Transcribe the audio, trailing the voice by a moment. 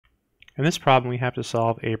In this problem, we have to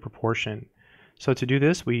solve a proportion. So to do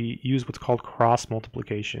this, we use what's called cross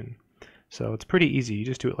multiplication. So it's pretty easy. You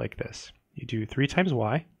just do it like this. You do 3 times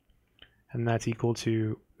y, and that's equal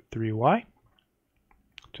to 3y.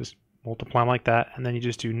 Just multiply them like that, and then you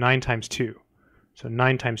just do 9 times 2. So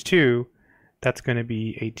 9 times 2, that's going to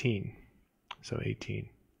be 18. So 18.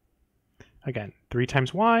 Again, 3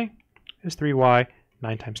 times y is 3y,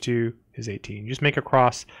 9 times 2 is 18. You just make a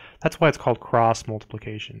cross. That's why it's called cross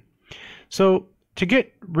multiplication. So to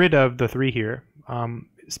get rid of the 3 here,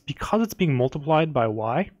 because it's being multiplied by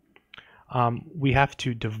y, we have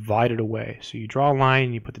to divide it away. So you draw a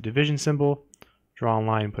line, you put the division symbol, draw a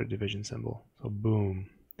line, and put a division symbol. So boom.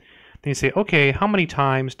 Then you say, okay, how many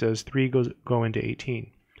times does 3 go into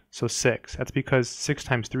 18? So 6. That's because 6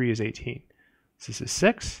 times 3 is 18. So this is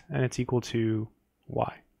 6, and it's equal to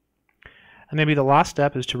y. And maybe the last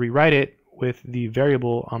step is to rewrite it with the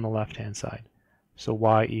variable on the left-hand side. So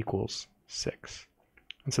y equals 6.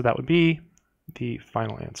 And so that would be the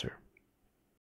final answer.